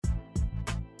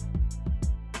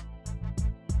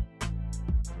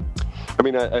I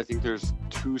mean, I think there's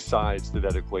two sides to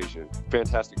that equation.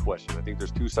 Fantastic question. I think there's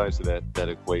two sides to that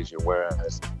equation.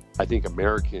 Whereas I think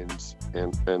Americans,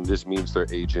 and this means their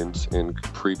agents and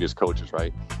previous coaches,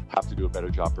 right, have to do a better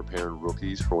job preparing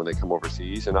rookies for when they come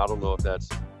overseas. And I don't know if that's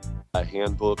a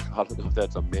handbook. I don't know if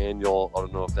that's a manual. I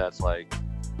don't know if that's like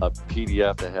a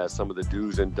PDF that has some of the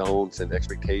do's and don'ts and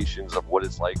expectations of what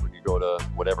it's like when you go to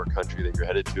whatever country that you're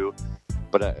headed to.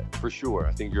 But for sure,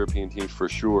 I think European teams for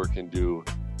sure can do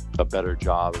a better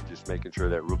job of just making sure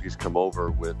that rookies come over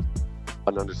with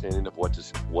an understanding of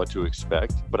what to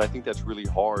expect. But I think that's really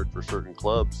hard for certain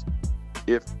clubs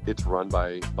if it's run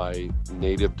by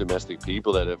native domestic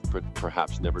people that have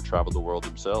perhaps never traveled the world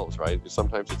themselves, right? Because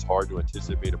sometimes it's hard to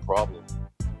anticipate a problem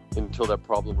until that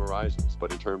problem arises.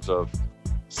 But in terms of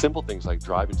simple things like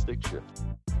drive and stick shift,